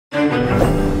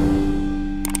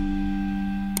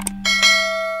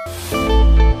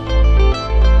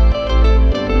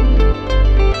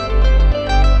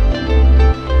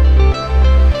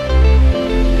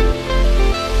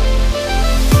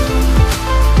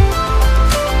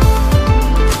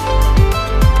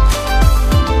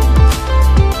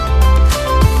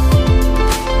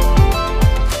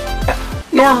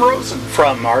Rosen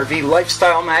from RV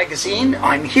Lifestyle Magazine.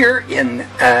 I'm here in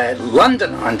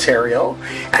London, Ontario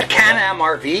at Can-Am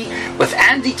RV with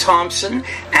Andy Thomson.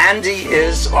 Andy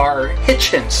is our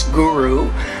hitch hints guru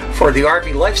for the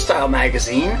RV Lifestyle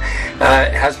Magazine.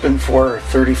 Has been for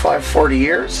 35, 40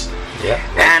 years. Yeah.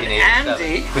 And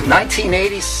Andy,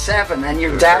 1987, and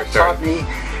your dad taught me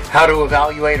how to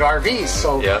evaluate RVs.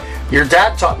 So your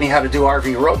dad taught me how to do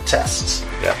RV road tests.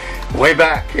 Yeah. Way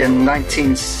back in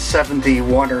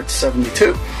 1971 or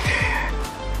 72.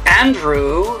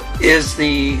 Andrew is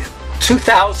the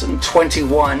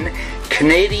 2021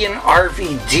 Canadian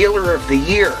RV Dealer of the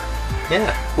Year,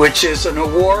 which is an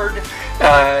award.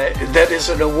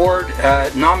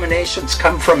 Nominations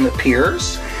come from the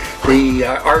peers, the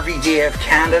RVDA of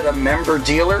Canada member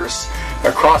dealers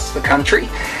across the country,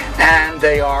 and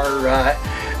they are.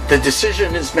 The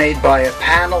decision is made by a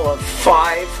panel of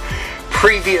 5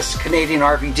 previous Canadian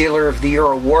RV Dealer of the Year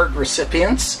award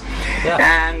recipients.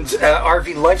 And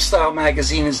RV Lifestyle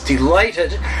Magazine is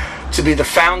delighted to be the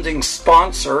founding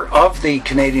sponsor of the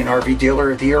Canadian RV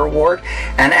Dealer of the Year award.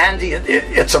 And Andy,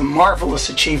 it's a marvelous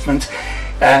achievement,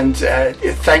 and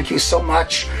thank you so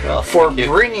much for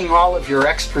bringing all of your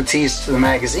expertise to the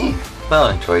magazine. Well,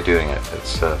 I enjoy doing it.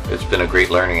 It's been a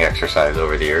great learning exercise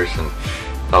over the years, and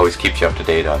always keeps you up to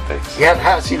date on things. Yeah, it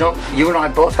has. You know, you and I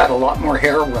both had a lot more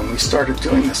hair when we started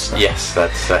doing this stuff. Yes,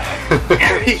 that's...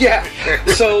 yeah.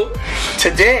 So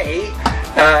today,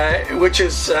 which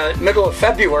is middle of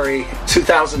February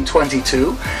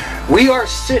 2022, we are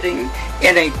sitting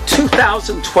in a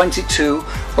 2022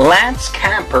 Lance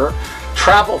Camper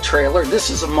travel trailer. This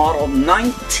is a model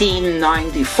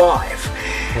 1995.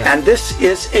 And this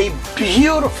is a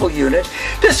beautiful unit.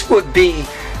 This would be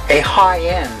a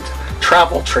high-end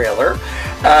travel trailer.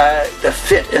 The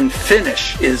fit and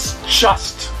finish is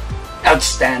just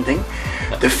outstanding.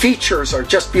 The features are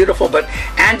just beautiful. But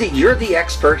Andy, you're the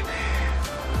expert.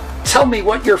 Tell me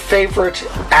what your favorite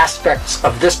aspects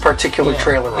of this particular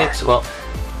trailer are.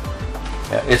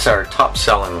 It's our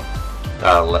top-selling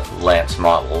Lance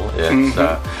model. It's,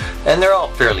 and they're all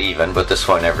fairly even, but this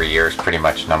one every year is pretty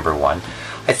much #1.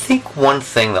 I think one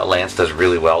thing that Lance does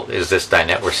really well is this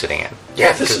dinette we're sitting in.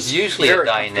 Yeah, this is usually a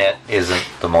dinette isn't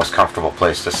the most comfortable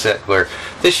place to sit. Where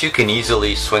this, you can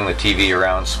easily swing the TV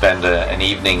around, spend an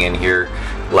evening in here,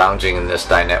 lounging in this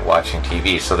dinette watching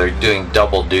TV. So they're doing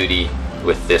double duty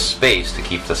with this space to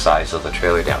keep the size of the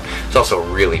trailer down. It's also a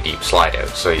really deep slide out,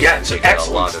 so you it's an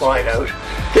excellent slide out.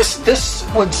 This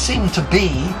would seem to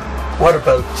be. What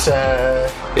about...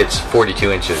 it's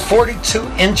 42 inches. 42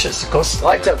 inches. It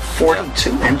slides out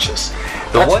 42 inches.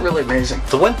 That's really amazing.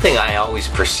 The one thing I always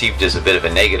perceived as a bit of a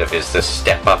negative is this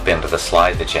step up into the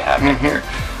slide that you have in here.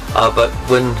 But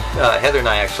when Heather and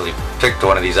I actually picked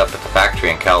one of these up at the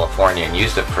factory in California and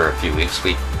used it for a few weeks,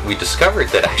 we discovered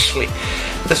that actually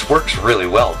this works really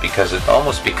well, because it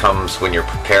almost becomes, when you're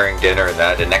preparing dinner and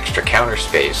that, an extra counter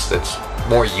space that's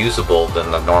more usable than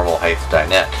the normal height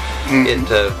dinette.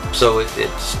 So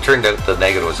it's turned out the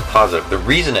negative was a positive. The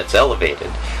reason it's elevated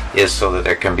is so that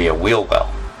there can be a wheel well,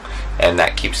 and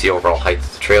that keeps the overall height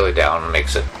of the trailer down and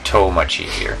makes it tow much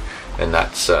easier. And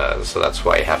that's so that's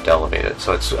why you have to elevate it.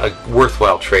 So it's a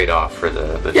worthwhile trade-off for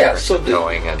the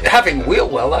towing. And having wheel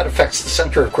well, that affects the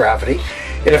center of gravity.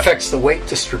 It affects the weight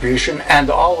distribution,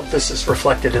 and all of this is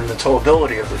reflected in the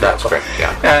towability of the vehicle. That's correct,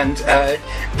 yeah. And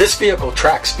this vehicle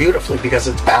tracks beautifully because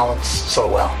it's balanced so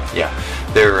well. Yeah,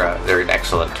 they're an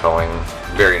excellent towing,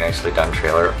 very nicely done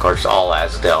trailer. Of course, all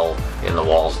Asdel in the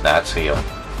walls and that, so you'll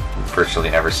virtually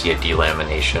never see a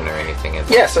delamination or anything in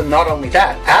there. Yes, and not only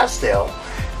that, Asdel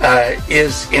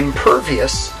is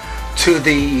impervious to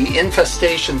the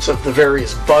infestations of the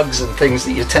various bugs and things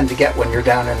that you tend to get when you're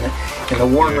down in the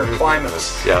warmer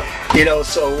climates. Yeah. You know,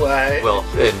 so... well,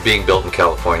 and being built in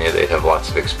California, they'd have lots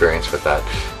of experience with that.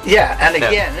 Yeah, and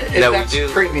again, that's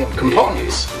premium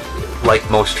components. Like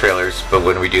most trailers, but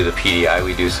when we do the PDI,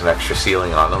 we do some extra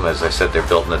sealing on them. As I said, they're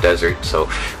built in the desert, so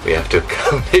we have to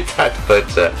accommodate that. But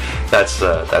that's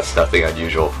nothing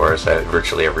unusual for us.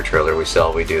 Virtually every trailer we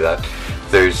sell, we do that.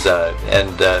 There's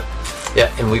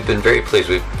and we've been very pleased.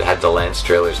 We've had the Lance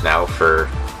trailers now for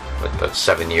about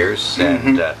 7 years,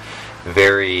 and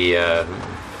very,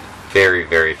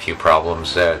 very few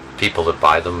problems. People that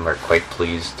buy them are quite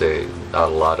pleased. Not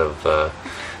a lot of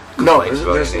No, complaints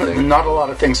about there's anything. not a lot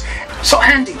of things. So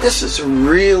Andy, this is a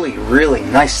really, really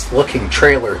nice looking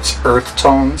trailer. It's earth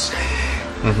tones.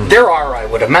 There are, I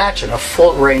would imagine, a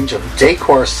full range of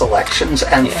decor selections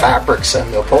and fabrics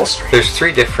and upholstery. There's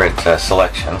 3 different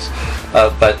selections,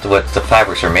 but what the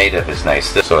fabrics are made of is nice.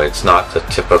 So it's not the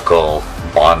typical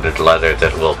bonded leather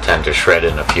that will tend to shred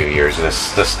in a few years.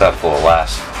 This stuff will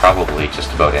last probably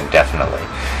just about indefinitely.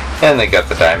 And they got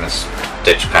the diamond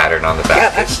stitch pattern on the back. Yeah,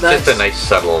 that's it's nice. just a nice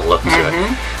subtle look to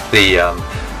it. The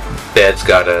bed's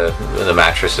got the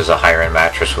mattress is a higher end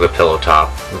mattress with a pillow top,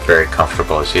 very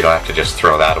comfortable, so you don't have to just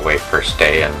throw that away first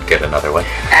day and get another one.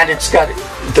 And it's got,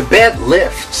 the bed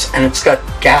lifts and it's got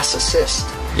gas assist.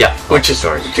 Yeah, Which is,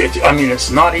 I mean,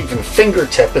 it's not even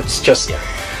fingertip, it's just...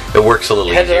 It works a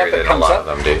little headed easier up, it than a comes lot up.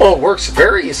 of them do. Oh, it works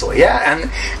very easily, yeah. And,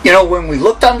 you know, when we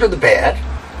looked under the bed,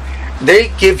 they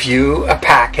give you a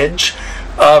package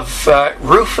of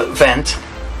roof vent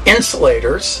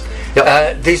insulators.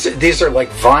 Yep. These are like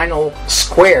vinyl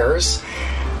squares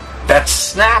that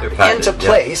snap padded, into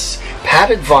place,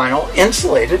 padded vinyl,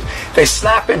 insulated. They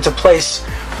snap into place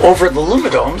over the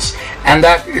lumidomes, and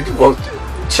that, well,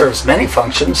 serves many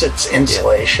functions. It's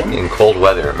insulation. In cold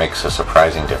weather, it makes a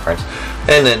surprising difference.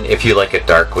 And then if you like it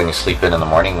dark when you sleep in the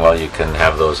morning, well, you can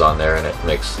have those on there, and it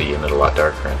makes the unit a lot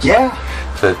darker. And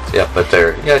so, but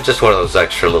they're just one of those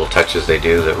extra little touches they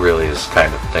do that really is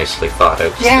kind of nicely thought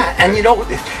out. Yeah, and you know,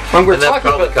 when we're and that talking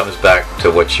probably about... comes back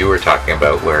to what you were talking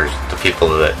about, where the people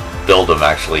that build them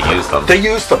actually use them. They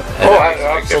use them. And Oh,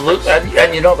 it makes a big absolutely.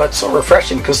 And you know, that's so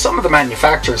refreshing, because some of the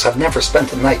manufacturers have never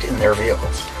spent a night in their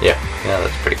vehicles. Yeah,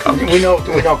 that's pretty common. We know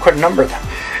quite a number of them,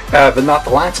 but not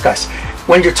the Lance guys.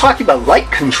 When you're talking about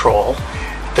light control,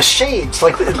 the shades,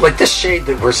 like this shade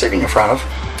that we're sitting in front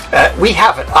of, we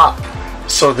have it up,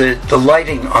 so the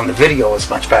lighting on the video is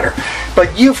much better.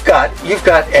 But you've got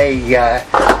a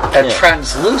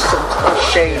translucent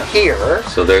shade here.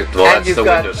 So that's the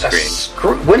window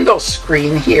screen. Window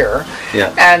screen here.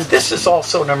 Yeah. And this is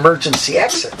also an emergency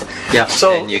exit. Yeah.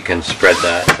 So and you can spread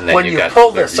that, and then when you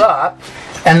pull this up,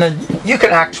 and then you can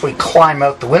actually climb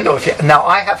out the window. Now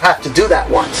I have had to do that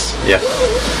once. Yeah.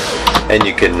 And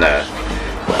you can,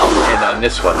 and on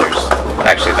this one,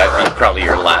 that'd be probably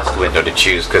your last window to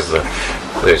choose, because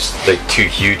there's the 2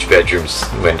 huge bedrooms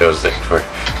windows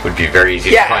that would be very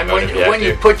easy to climb out.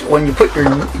 When you put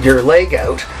your leg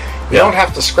out, you don't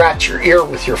have to scratch your ear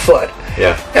with your foot.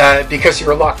 Yeah. Because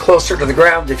you're a lot closer to the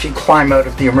ground if you climb out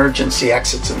of the emergency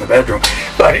exits in the bedroom.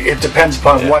 But it depends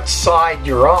upon what side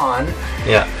you're on.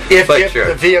 Yeah. If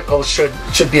the vehicle should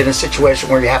be in a situation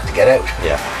where you have to get out.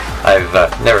 Yeah. I've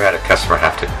never had a customer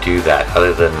have to do that,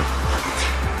 other than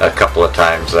a couple of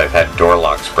times I've had door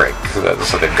locks break,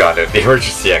 so they've got out the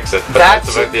emergency exit. But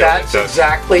that's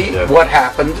exactly what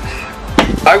happened.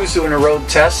 I was doing a road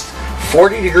test,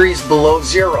 40 degrees below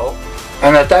zero,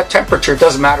 and at that temperature, it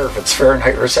doesn't matter if it's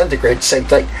Fahrenheit or centigrade, same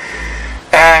thing.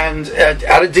 And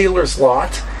at a dealer's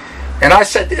lot, and I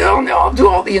said, "Oh no, I'll do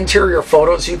all the interior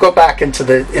photos. You go back into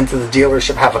the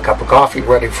dealership, have a cup of coffee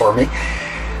ready for me."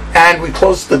 And we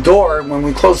closed the door. And when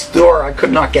we closed the door, I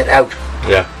could not get out.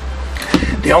 Yeah.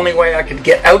 The only way I could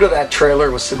get out of that trailer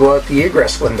was to go out the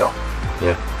egress window.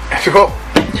 Yeah.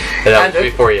 And that was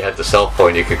before you had the cell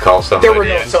phone. You could call somebody. There were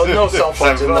no cell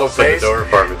phones in those days.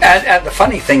 And the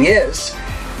funny thing is,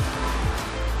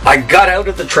 I got out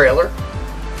of the trailer,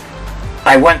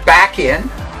 I went back in,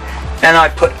 and I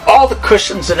put all the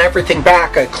cushions and everything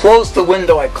back. I closed the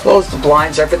window, I closed the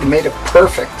blinds, everything, made it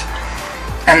perfect.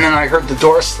 And then I heard the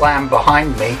door slam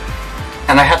behind me,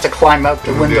 and I had to climb out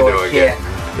the window again.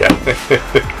 Yeah.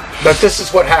 But this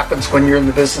is what happens when you're in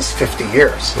the business 50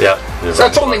 years. Yeah. So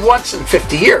that's only once in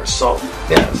 50 years, so...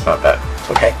 Yeah, it's not bad.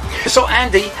 Okay. So,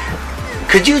 Andy,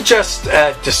 could you just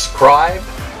describe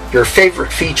your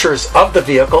favorite features of the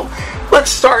vehicle?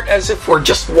 Let's start as if we're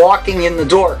just walking in the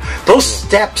door. Those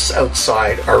steps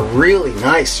outside are really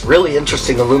nice, really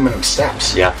interesting aluminum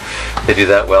steps. Yeah, they do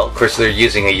that well. Of course, they're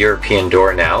using a European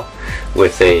door now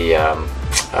with a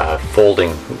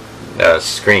folding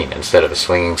screen instead of a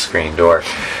swinging screen door.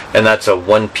 And that's a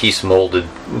one-piece molded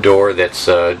door that's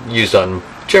used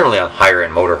generally on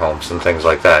higher-end motorhomes and things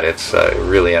like that. It's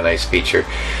really a nice feature.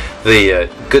 The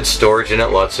good storage in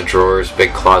it, lots of drawers,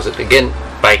 big closet. Again,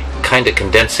 by kind of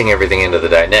condensing everything into the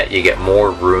dinette, you get more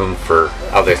room for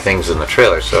other things in the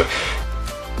trailer. So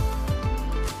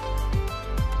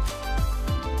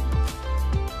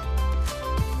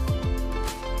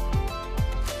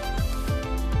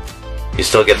you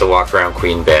still get the walk-around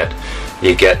queen bed.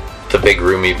 You get the big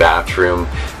roomy bathroom,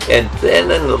 and then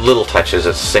the little touches.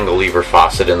 It's a single lever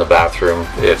faucet in the bathroom.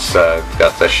 It's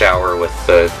got the shower with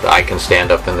I can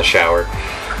stand up in the shower.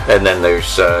 And then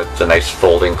there's the nice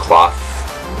folding cloth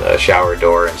shower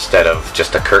door instead of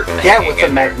just a curtain. Yeah, with a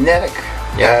magnetic.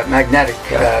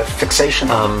 Fixation.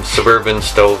 Suburban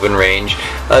stove and range.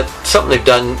 Something they've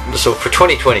done, so for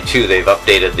 2022 they've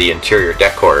updated the interior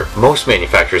decor. Most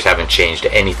manufacturers haven't changed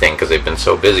anything because they've been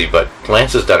so busy, but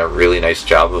Lance has done a really nice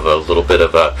job of a little bit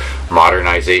of a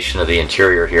modernization of the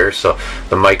interior here. So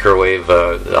the microwave,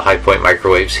 the high point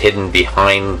microwave's hidden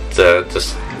behind the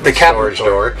storage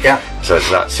door. Yeah. So it's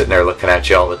not sitting there looking at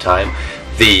you all the time.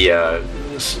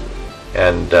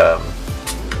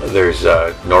 There's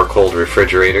a Norcold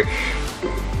refrigerator.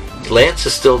 Lance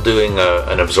is still doing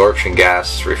an absorption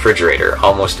gas refrigerator.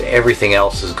 Almost everything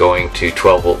else is going to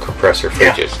 12-volt compressor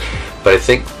fridges. Yeah. But I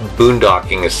think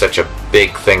boondocking is such a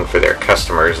big thing for their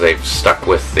customers. They've stuck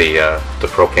with the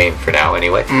propane for now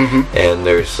anyway. Mm-hmm. And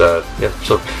there's so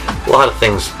a lot of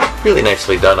things really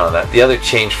nicely done on that. The other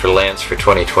change for Lance for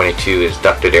 2022 is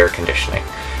ducted air conditioning.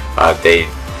 They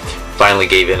finally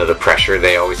gave in to the pressure.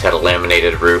 They always had a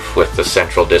laminated roof with the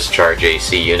central discharge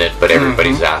AC unit, but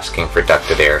everybody's asking for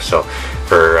ducted air. So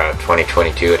for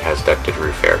 2022, it has ducted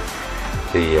roof air.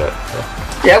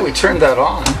 Yeah, we turned that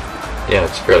on. Yeah,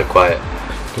 it's fairly quiet.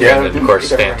 Yeah, and of course,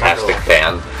 fantastic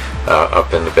fan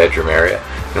up in the bedroom area.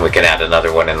 And we can add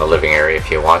another one in the living area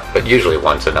if you want, but usually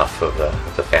one's enough of the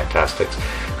Fantastics.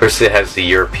 Of course, it has the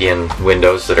European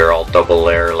windows that are all double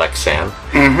layer Lexan.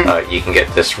 Mm-hmm. You can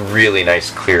get this really nice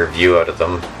clear view out of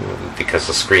them because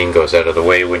the screen goes out of the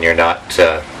way when you're not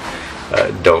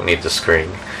don't need the screen.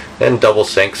 Then double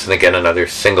sinks, and again another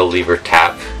single lever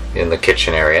tap in the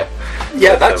kitchen area.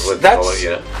 Yeah, that's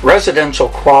residential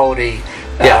quality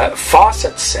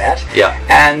faucet set. Yeah,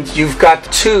 and you've got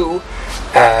two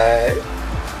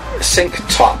sink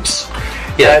tops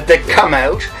that come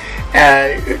out.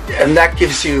 And that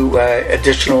gives you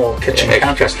additional kitchen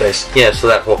counter space. Yeah, so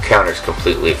that whole counter is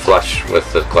completely flush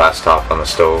with the glass top on the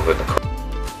stove and the.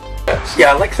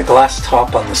 Yeah, I like the glass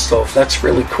top on the stove. That's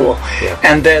really cool. Yeah.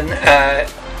 And then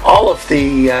all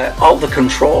the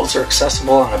controls are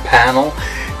accessible on a panel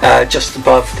just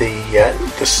above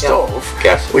the stove,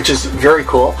 which is very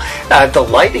cool. The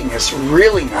lighting is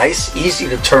really nice, easy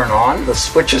to turn on. The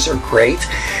switches are great.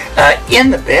 In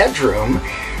the bedroom,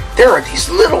 there are these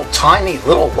little tiny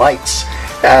lights,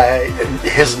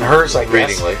 his and hers, I guess.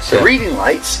 Reading lights. The reading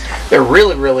lights. They're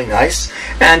really, really nice.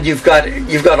 And you've got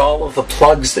all of the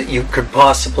plugs that you could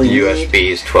possibly need.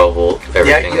 USBs, 12-volt,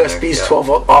 everything. Yeah, USBs,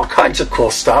 12-volt, all kinds of cool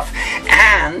stuff.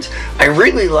 And I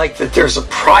really like that there's a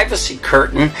privacy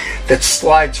curtain that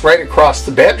slides right across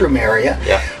the bedroom area.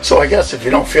 Yeah. So I guess if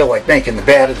you don't feel like making the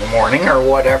bed in the morning or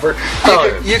whatever,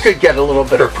 you could get a little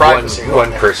bit of privacy.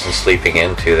 One person sleeping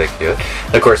in too, they could do it.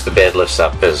 And of course, the bed lifts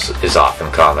up is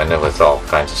often common with all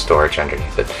kinds of storage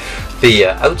underneath it. The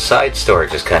outside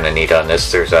storage is kind of neat on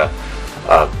this. There's the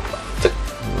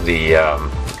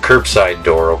curbside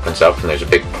door opens up and there's a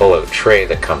big pull-out tray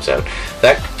that comes out.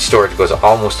 That storage goes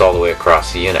almost all the way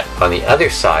across the unit. On the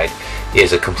other side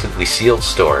is a completely sealed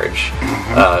storage,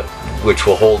 which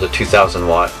will hold a 2,000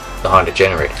 watt Honda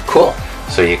generator. Cool.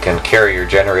 So you can carry your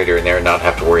generator in there and not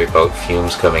have to worry about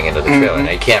fumes coming into the trailer.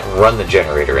 Now you can't run the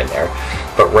generator in there,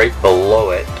 but right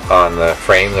below it on the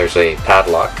frame there's a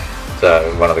padlock,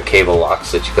 one of the cable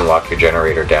locks that you can lock your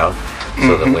generator down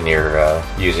so that when you're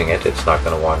using it, it's not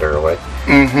going to wander away.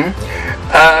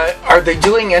 Are they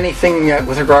doing anything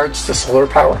with regards to solar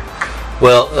power?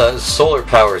 Well, solar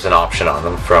power is an option on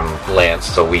them from Lance,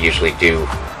 so we usually do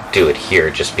it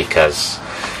here just because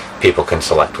people can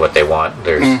select what they want.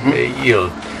 There's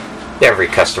every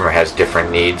customer has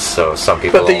different needs, so some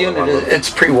people. But the unit it's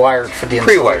pre-wired for the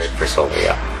installation. Pre-wired for solar,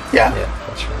 yeah.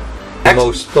 That's right.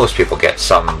 Most people get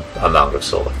some amount of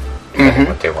solar, depending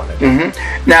what they want to do.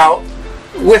 Now,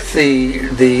 with the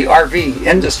RV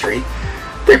industry,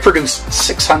 they produced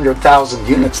 600,000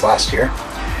 units last year,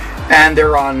 and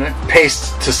they're on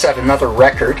pace to set another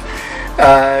record.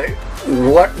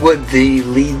 What would the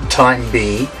lead time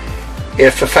be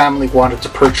if a family wanted to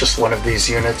purchase one of these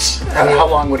units? How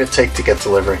long would it take to get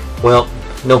delivery? Well,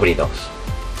 nobody knows.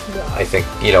 I think,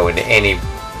 in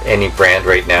any brand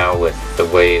right now with the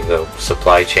way the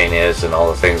supply chain is and all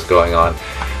the things going on,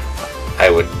 I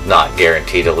would not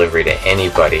guarantee delivery to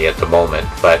anybody at the moment,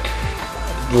 but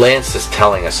Lance is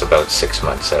telling us about 6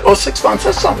 months out. Oh, 6 months?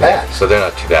 That's not bad. So they're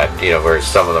not too bad, whereas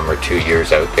some of them are 2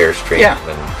 years out Airstream. Yeah.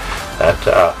 And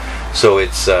that, so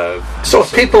it's... so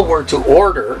if people were to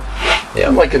order,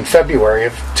 like in February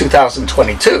of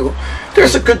 2022,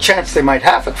 there's a good chance they might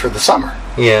have it for the summer.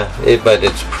 Yeah, but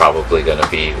it's probably going to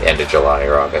be end of July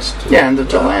or August. Yeah, end of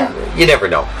July. You never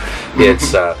know.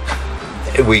 It's...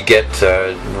 we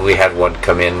had one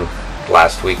come in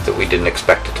last week that we didn't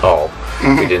expect at all.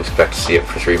 We didn't expect to see it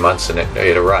for 3 months, and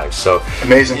it arrived. So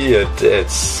amazing.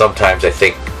 It's sometimes, I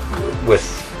think,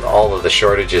 with all of the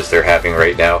shortages they're having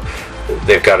right now,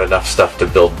 they've got enough stuff to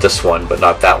build this one, but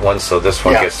not that one. So this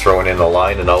one gets thrown in the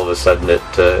line, and all of a sudden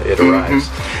it arrives.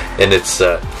 And it's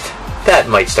that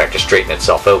might start to straighten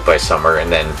itself out by summer,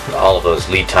 and then all of those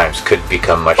lead times could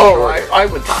become much shorter. I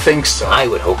would think so. I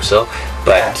would hope so.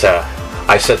 But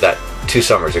I said that 2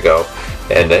 summers ago,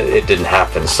 and it didn't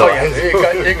happen. So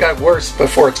it got worse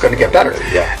before it's going to get better.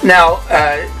 Yeah. Now,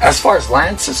 as far as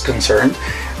Lance is concerned,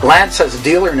 Lance has a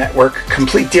dealer network,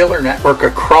 complete dealer network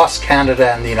across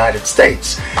Canada and the United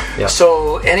States. Yeah.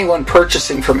 So anyone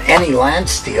purchasing from any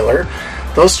Lance dealer,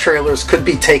 those trailers could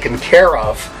be taken care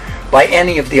of by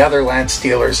any of the other Lance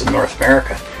dealers in North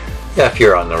America. Yeah, if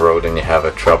you're on the road and you have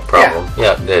a truck problem,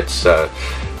 it's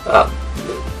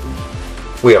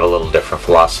we have a little different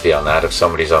philosophy on that. If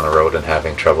somebody's on the road and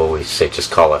having trouble, we say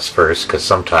just call us first, because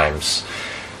sometimes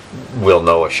we'll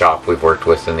know a shop we've worked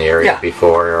with in the area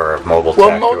before, or a mobile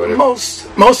tech or whatever.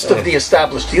 Most of the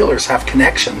established dealers have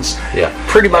connections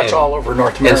pretty much all over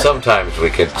North America. And sometimes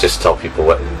we could just tell people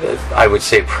what, I would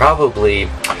say probably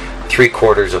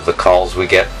 3/4 of the calls we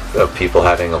get of people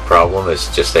having a problem is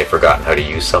just they've forgotten how to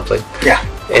use something. Yeah.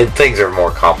 And things are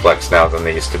more complex now than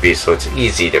they used to be, so it's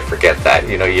easy to forget that.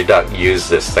 You know, you don't use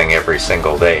this thing every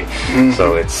single day.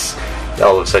 So it's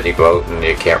all of a sudden you go out and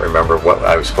you can't remember what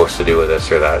I was supposed to do with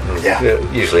this or that.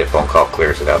 And usually a phone call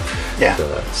clears it up. Yeah. So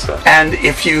that's, and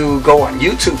if you go on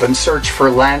YouTube and search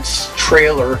for Lance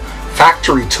Trailer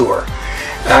Factory Tour,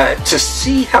 to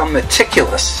see how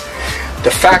meticulous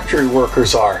the factory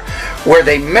workers are, where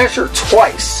they measure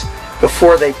twice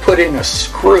before they put in a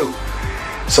screw.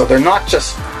 So they're not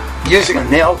just using a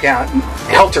nail gun,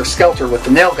 helter-skelter with the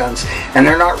nail guns, and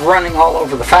they're not running all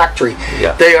over the factory.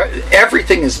 Yeah. They are.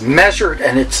 Everything is measured,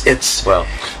 and it's well,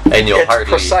 and you'll hardly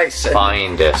precise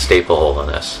find a staple hole in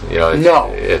this. You know,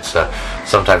 it's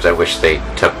sometimes I wish they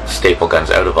took staple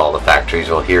guns out of all the factories.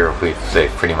 Well, here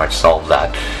they've pretty much solved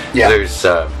that. Yeah. There's,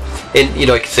 and you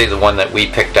know, I could say the one that we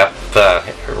picked up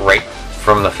right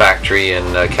from the factory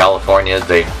in California.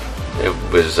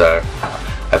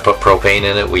 I put propane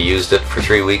in it. We used it for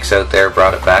 3 weeks out there,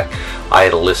 brought it back. I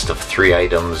had a list of 3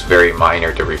 items, very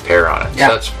minor, to repair on it.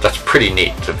 Yeah. So that's pretty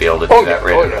neat to be able to do that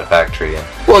right out of the factory. Yeah.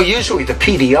 Well, usually the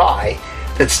PDI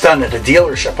that's done at a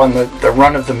dealership on the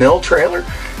run-of-the-mill trailer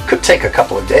could take a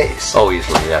couple of days. Oh,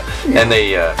 easily, yeah. And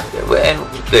the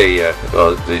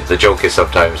joke is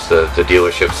sometimes the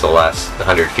dealership's the last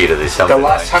 100 feet of the assembly line. The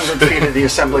last 100 feet of the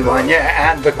assembly line,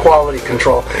 and the quality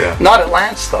control. Yeah. Not at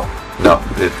Lance, though. No,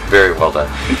 it's very well done.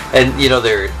 And, you know,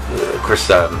 of course,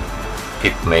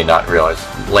 people may not realize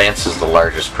Lance is the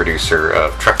largest producer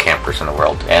of truck campers in the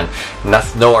world. And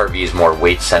no RV is more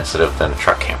weight sensitive than a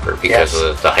truck camper because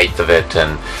of the height of it,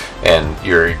 and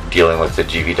you're dealing with the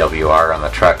GVWR on the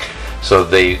truck. So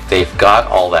they've got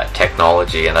all that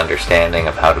technology and understanding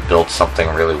of how to build something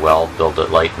really well, build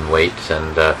it light and weight,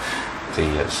 and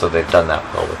so they've done that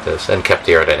well with this and kept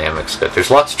the aerodynamics good. There's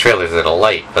lots of trailers that are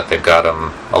light, but they've got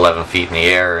them 11 feet in the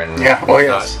air and not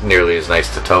nearly as nice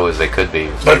to tow as they could be.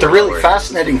 But the really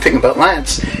fascinating thing about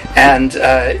Lance, and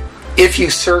if you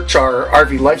search our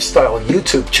RV Lifestyle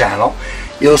YouTube channel,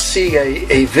 you'll see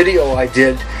a video I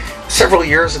did several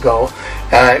years ago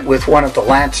with one of the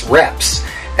Lance reps.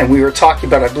 And we were talking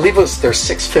about, I believe it was their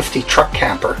 650 truck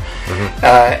camper.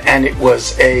 And it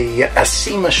was a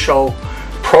SEMA show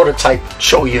prototype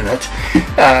show unit,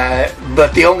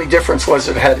 but the only difference was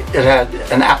it had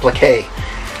an applique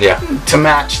to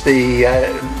match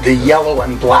the yellow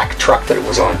and black truck that it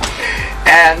was on.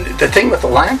 And the thing with the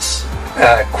Lance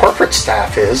corporate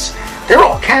staff is they're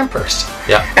all campers,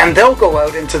 and they'll go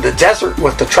out into the desert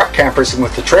with the truck campers and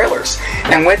with the trailers,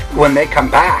 and when they come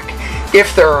back,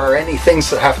 if there are any things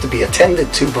that have to be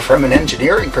attended to from an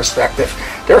engineering perspective,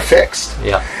 they're fixed.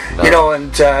 You know,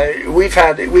 and we've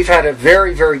had a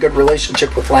very, very good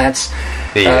relationship with Lance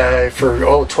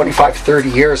for 25, 30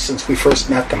 years since we first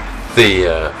met them.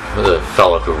 The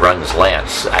fellow who runs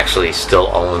Lance actually still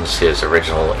owns his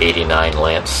original '89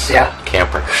 Lance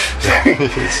camper.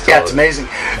 Yeah, it's amazing.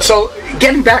 So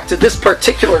getting back to this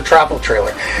particular travel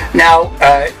trailer, now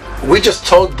we just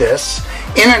towed this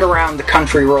in and around the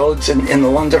country roads in the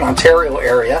London, Ontario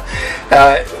area.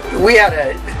 We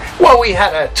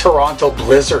had a Toronto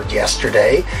blizzard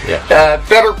yesterday.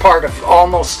 Better part of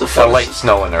almost a foot. Light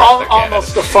snow in there.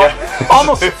 Almost a foot.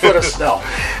 Almost a foot of snow.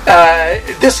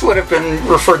 This would have been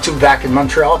referred to back in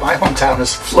Montreal, my hometown,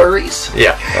 as flurries.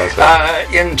 That's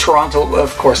right. In Toronto,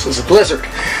 of course, was a blizzard.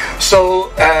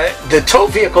 So the tow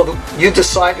vehicle that you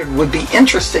decided would be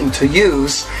interesting to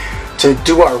use to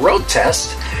do our road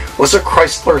test was a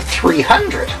Chrysler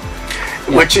 300,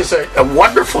 which is a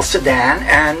wonderful sedan,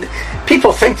 and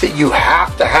people think that you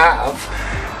have to have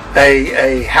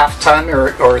a half-ton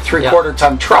or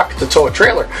three-quarter-ton truck to tow a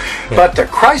trailer. But the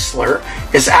Chrysler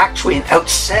is actually an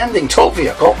outstanding tow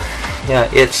vehicle. Yeah,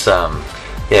 it's,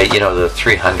 you know, the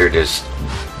 300 is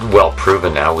well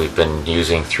proven now. We've been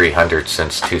using 300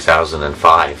 since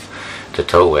 2005 to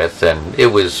tow with, and it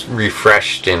was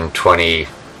refreshed in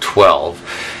 2012.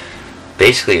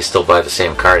 Basically, you still buy the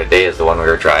same car today as the one we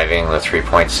were driving, the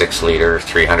 3.6 liter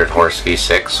 300 horse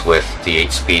V6 with the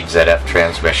 8-speed ZF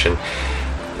transmission.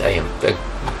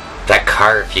 That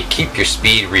car, if you keep your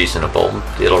speed reasonable,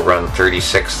 it'll run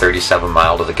 36, 37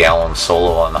 mile to the gallon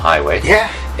solo on the highway. Yeah.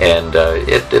 And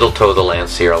it'll tow the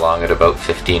Lancetravel along at about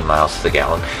 15 miles to the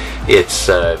gallon.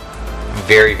 It's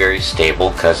very, very stable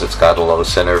because it's got a low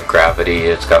center of gravity.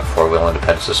 It's got four-wheel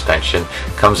independent suspension.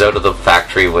 Comes out of the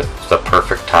factory with the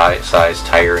perfect size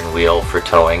tire and wheel for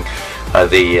towing.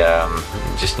 You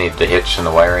just need the hitch and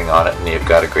the wiring on it, and you've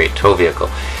got a great tow vehicle.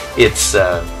 It's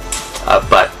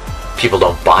but people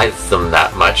don't buy them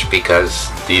that much because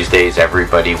these days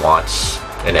everybody wants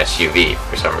an SUV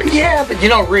for some reason. Yeah, but you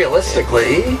know,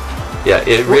 realistically...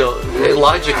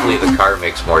 Logically the car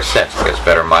makes more sense because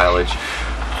better mileage.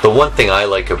 The one thing I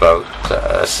like about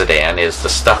a sedan is the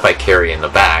stuff I carry in the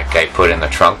back I put in the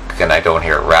trunk, and I don't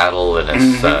hear it rattle, and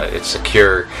it's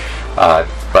secure.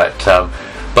 But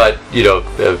you know,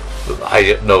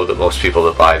 I know that most people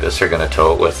that buy this are going to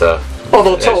tow it with a... Well,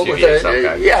 they'll tow it with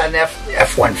an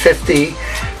F-150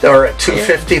 or a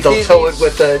 250. They'll tow it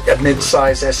with a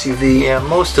mid-size SUV. Yeah,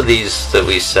 most of these that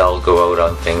we sell go out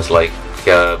on things like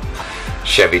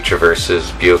Chevy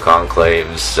Traverses, Buick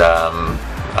Enclaves,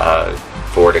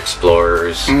 Ford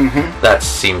Explorers. That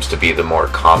seems to be the more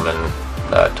common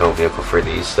tow vehicle for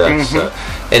these. That's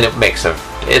and it makes a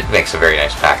very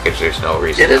nice package. There's no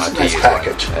reason not to use one.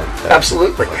 It is a nice package.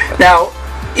 Absolutely. Now,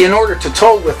 in order to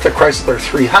tow with the Chrysler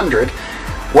 300,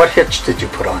 what hitch did you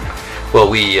put on? Well,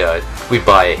 we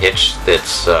buy a hitch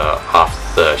that's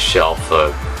off the shelf,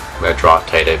 a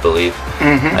draw-tight, I believe,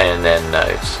 and then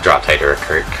it's a draw-tight or a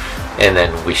Curt, and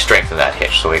then we strengthen that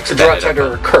hitch, so we extend it up. A draw-tight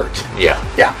or a Curt? Yeah.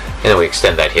 Yeah. And then we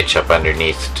extend that hitch up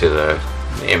underneath to the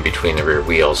in between the rear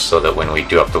wheels, so that when we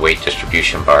do up the weight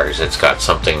distribution bars, it's got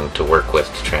something to work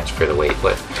with to transfer the weight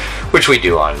with, which we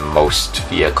do on most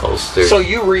vehicles. So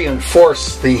you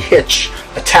reinforce the hitch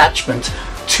attachment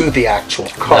to the actual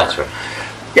car. That's right.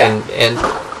 Yeah. And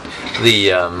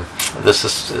the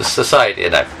society,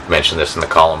 and I've mentioned this in the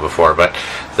column before, but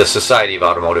the Society of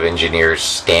Automotive Engineers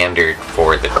standard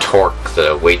for the torque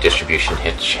the weight distribution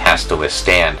hitch has to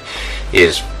withstand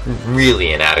is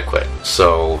really inadequate.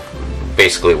 So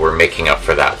basically we're making up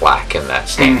for that lack in that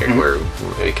standard. We're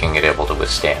making it able to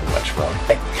withstand much more.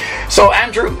 So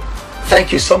Andrew,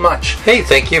 thank you so much. Hey,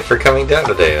 thank you for coming down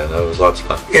today. It was lots of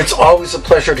fun. It's always a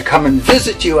pleasure to come and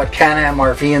visit you at Can-Am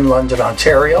RV in London,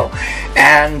 Ontario.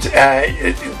 And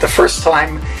the first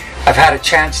time I've had a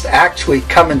chance to actually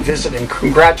come and visit and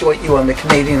congratulate you on the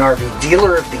Canadian RV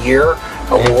Dealer of the Year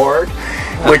award,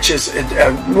 which is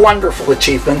a wonderful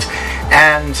achievement.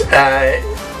 And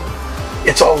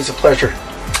it's always a pleasure.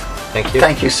 Thank you.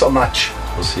 Thank you so much.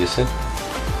 We'll see you soon.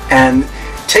 And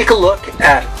take a look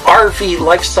at RV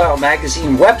Lifestyle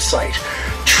Magazine website,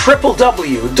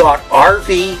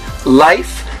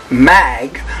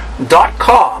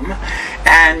 www.rvlifemag.com,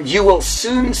 and you will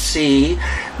soon see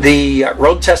the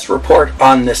road test report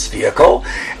on this vehicle,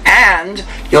 and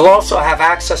you'll also have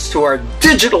access to our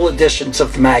digital editions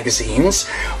of the magazines.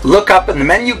 Look up in the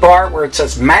menu bar where it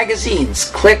says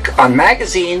magazines, click on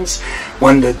magazines.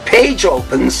 When the page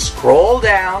opens, scroll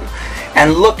down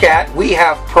and look at, we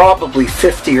have probably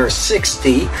 50 or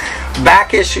 60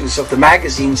 back issues of the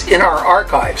magazines in our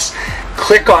archives.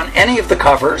 Click on any of the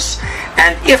covers,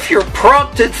 and if you're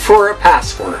prompted for a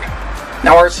password,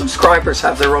 now our subscribers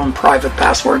have their own private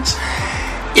passwords.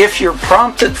 If you're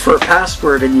prompted for a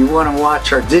password and you want to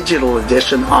watch our digital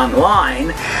edition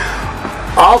online,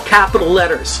 all capital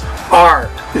letters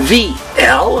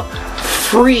RVL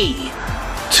free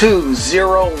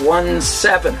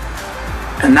 2017.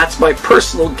 And that's my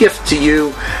personal gift to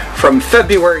you from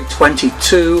February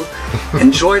 22.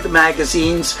 Enjoy the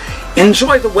magazines,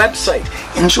 enjoy the website,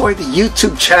 enjoy the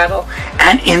YouTube channel,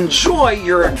 and enjoy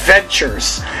your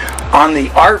adventures on the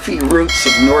RV routes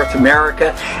of North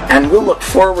America. And we'll look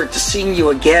forward to seeing you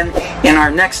again in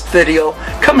our next video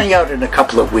coming out in a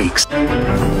couple of weeks.